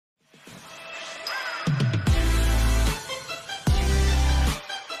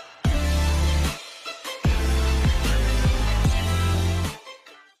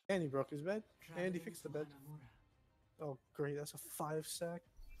broke his bed. And he fixed the bed. Oh, great. That's a 5 sack.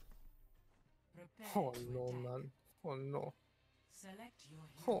 Oh, no, man. Oh, no.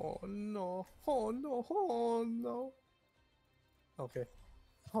 Oh, no. Oh, no. Oh, no. Okay.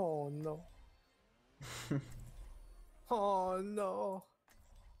 Oh, no. Oh, no.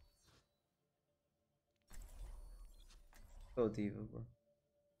 Go diva, bro.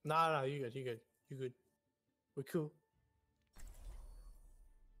 Nah, you good. You good. You good. We're cool.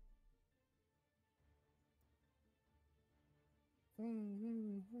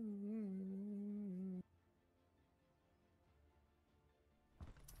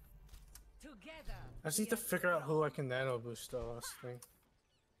 I just need to figure out who I can nano boost though, last thing.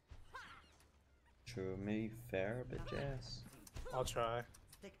 True, maybe fair, but yes. I'll try.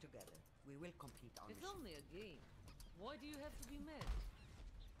 Stick together. We will complete our It's mission. only a game. Why do you have to be mad?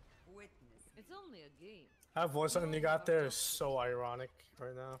 Witness. It's only a game. That voice line you got there is so ironic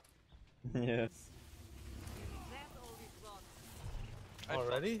right now. Yeah. That's all we've got. I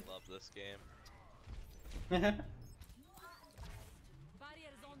Already? fucking love this game. Barriers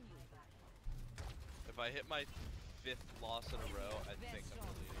on you. If I hit my 5th loss in a row, I think I'm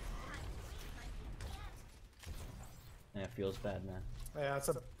deleting. Yeah, it feels bad, man. Yeah, that's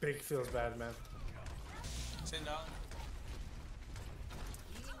a big feels bad, man. Sit down.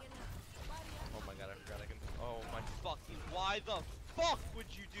 Oh my god, I forgot I can. Oh my fucking. Why the fuck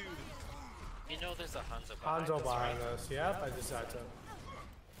would you do this? You know there's a Hanzo behind Hanzo us, behind right? us. Yep, I decided to.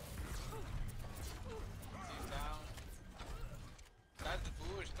 Sit down. That's the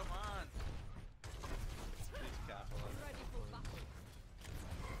push. Come on. Please capitalize. Ready for battle.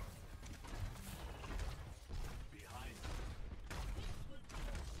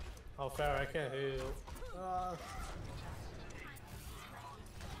 Oh, fair, I can't hear you.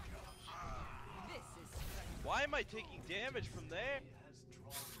 This is Why am I taking damage from there?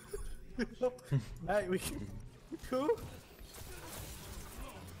 Matt, we can. Cool? Oh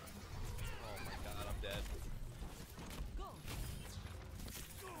my god, I'm dead.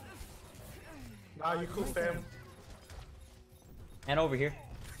 Nah, you cool, fam. And over here.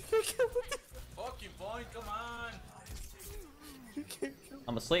 Fucking point. Come on. You can't kill.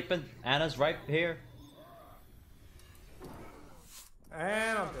 I'm sleeping. Anna's right here.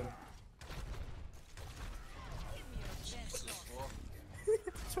 And I'm dead. Jesus fuck.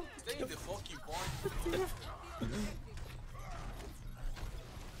 Stay in the fucking point.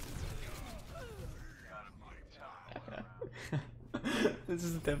 This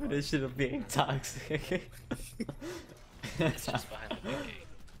is the definition of being toxic. It's just behind the big gate.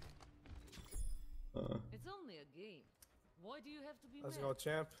 It's only a game. Why do you have to be Let's mad? go,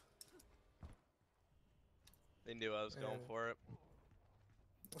 champ. They knew I was going Yeah. for it.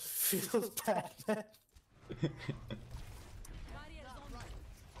 Feels bad, man. Barriers on you.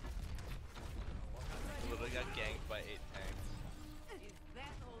 Literally got ganked by 8 tanks. Is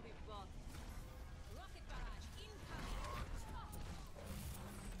that all we've got? Rocket barrage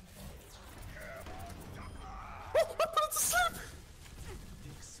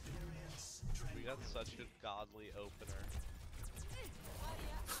We got such a godly opener.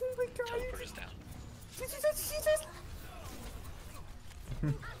 Oh my god. Teleport is down.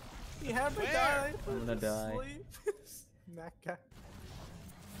 He had to Where? die. I'm gonna die. That guy.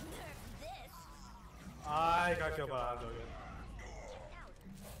 I got killed by Hanzo again.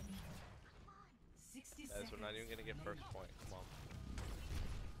 Guys, we're not even gonna get first point. Come on.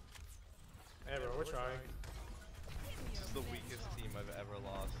 Hey, bro, we're trying. This is the weakest team I've ever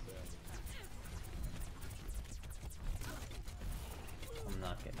lost to. I'm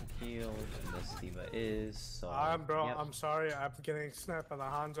not getting healed, and this diva is, so... Bro, yep. I'm sorry. I'm getting snapped by the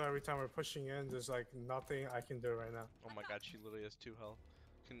Hanzo every time we're pushing in. There's like nothing I can do right now. Oh my god, she literally has 2 health.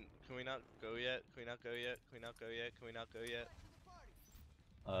 Can we not go yet? Can we not go yet? Can we not go yet? Can we not go yet?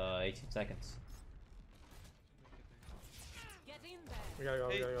 18 seconds. Get in there. We gotta go,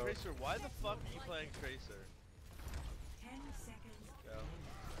 we Hey, gotta go. Tracer, why the fuck are you playing Tracer? 10 seconds. Go.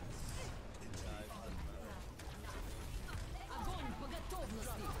 Guys, doesn't matter. Огонь по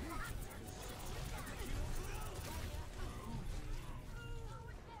готовности.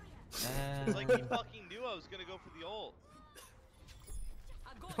 It's like he fucking knew I was gonna go for the ult.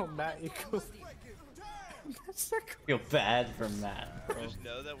 Огонь Oh, по Matt, you cool. готовности. That's so cool. Feel bad for Matt, bro. Just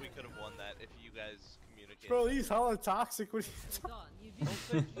know that we could have won that if you guys communicated. Bro, he's hella toxic. What are you talking Done. You Don't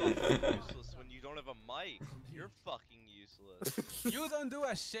say fucking useless when you don't have a mic. You're fucking useless. You don't do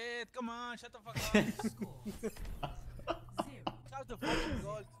a shit. Come on. Shut the fuck up. Shut the fucking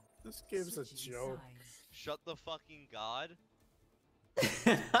god. This game's a joke. Shut the fucking god.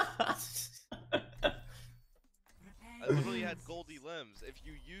 Prepare I literally had Goldie limbs. If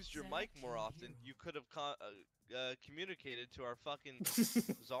you used your mic more often, you could have communicated to our fucking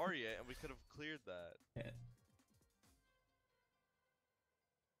Zarya, and we could have cleared that. Yeah.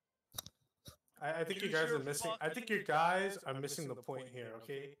 I think you Use guys your are missing. I fucking- think you guys are missing the point here.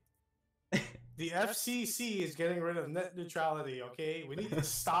 Okay. The FCC is getting rid of net neutrality. Okay, we need to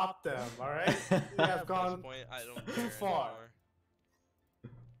stop them. All right. We have At this gone point, I don't too care far. anymore.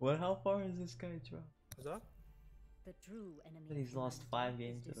 What? How far is this guy dropped? Is that? The true enemy. But he's of lost humanity 5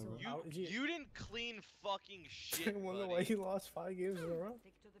 games is in a row. disorder. How- he- You didn't clean fucking shit, I wonder why buddy. he lost 5 games in a row.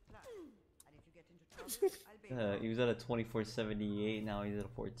 Stick to the plan. And if you get into trouble, I'll be He was at a 2478. Now he's at a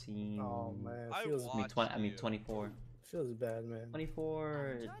 14. Oh man, I feels watched I mean you. 24. feels bad, man.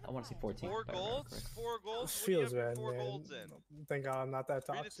 24. I want to say 14. Four if I remember golds? correctly. 4 golds? What do you Feels have your bad, 4 man. golds in? Thank God I'm not that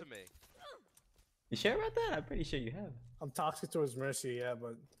Read it toxic. to me. You sure about that? I'm pretty sure you have. I'm toxic towards Mercy, yeah,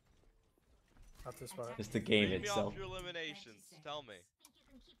 but not this far. Just the game Read me itself. off your eliminations. Tell me.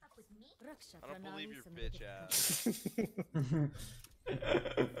 Raksha I don't believe your Pranali bitch Samriddhi. ass.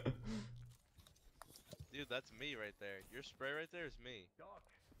 Dude, that's me right there. Your spray right there is me.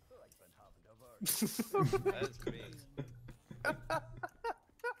 That is me.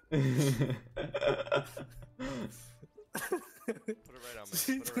 Put it right on me.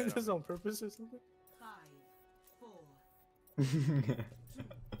 Did he Put it do right this on me. on purpose or something? 5, 4.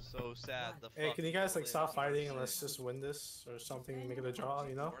 So sad. The Hey, can you guys like fucking stop win. fighting and let's just win this or something, make it a draw,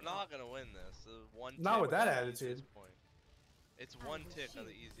 you know? We're not gonna win this. One Not tick with that on the attitude. easiest point. It's one tick on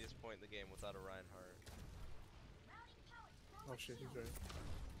the easiest point in the game without a Reinhardt. Oh shit, he's right.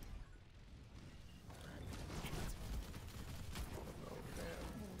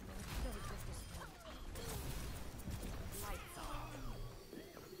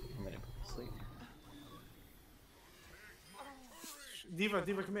 I'm gonna put to sleep. Diva,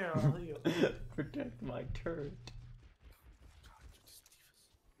 Diva, come here, I'll heal. Protect my turret.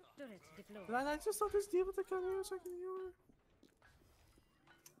 Turret deployed. Did I not just let this Diva to come here so I can heal her?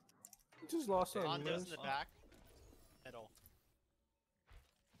 I just lost on Honda's this. in the back. Middle.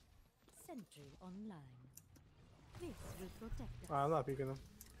 Sentry online. This will protect us. I'm not peeking him.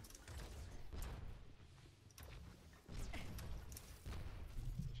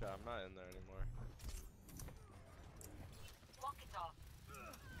 Shit, I'm not in there anymore.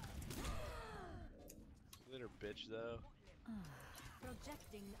 Little bitch though.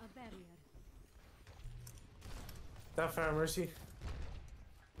 Projecting a barrier. That fair Mercy.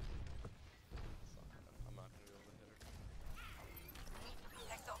 I'm not gonna be able to hit her.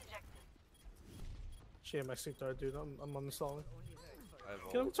 Shit, my sync dart, dude. I'm uninstalling. I have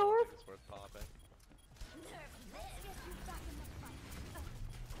Get him, ult, I don't Torb. think it's worth popping.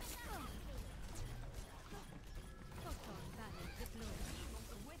 Photon barrier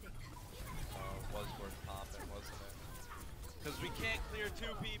deployed. It was worth popping, wasn't it? Because we can't clear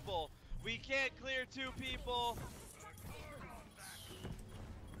 2 people. We can't clear 2 people.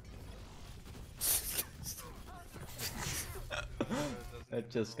 I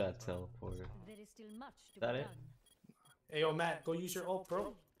just got teleported. There is still much to That be it? done. Hey, yo, Matt, go use your ult,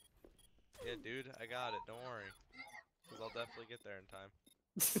 bro. Yeah, dude, I got it. Don't worry. Because I'll definitely get there in time.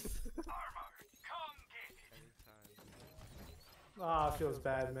 Anytime. Ah, feels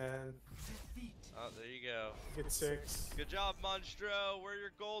bad, man. Oh, there you go. Get 6. Good job, Monstro. Where are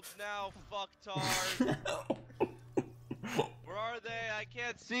your golds now, fucktard? Where are they? I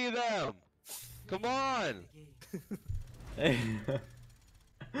can't see them. Come on.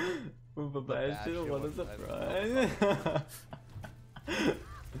 But The I bash still want a going- surprise.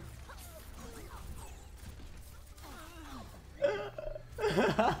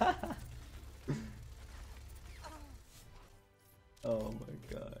 Oh my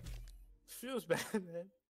god. Feels bad, man.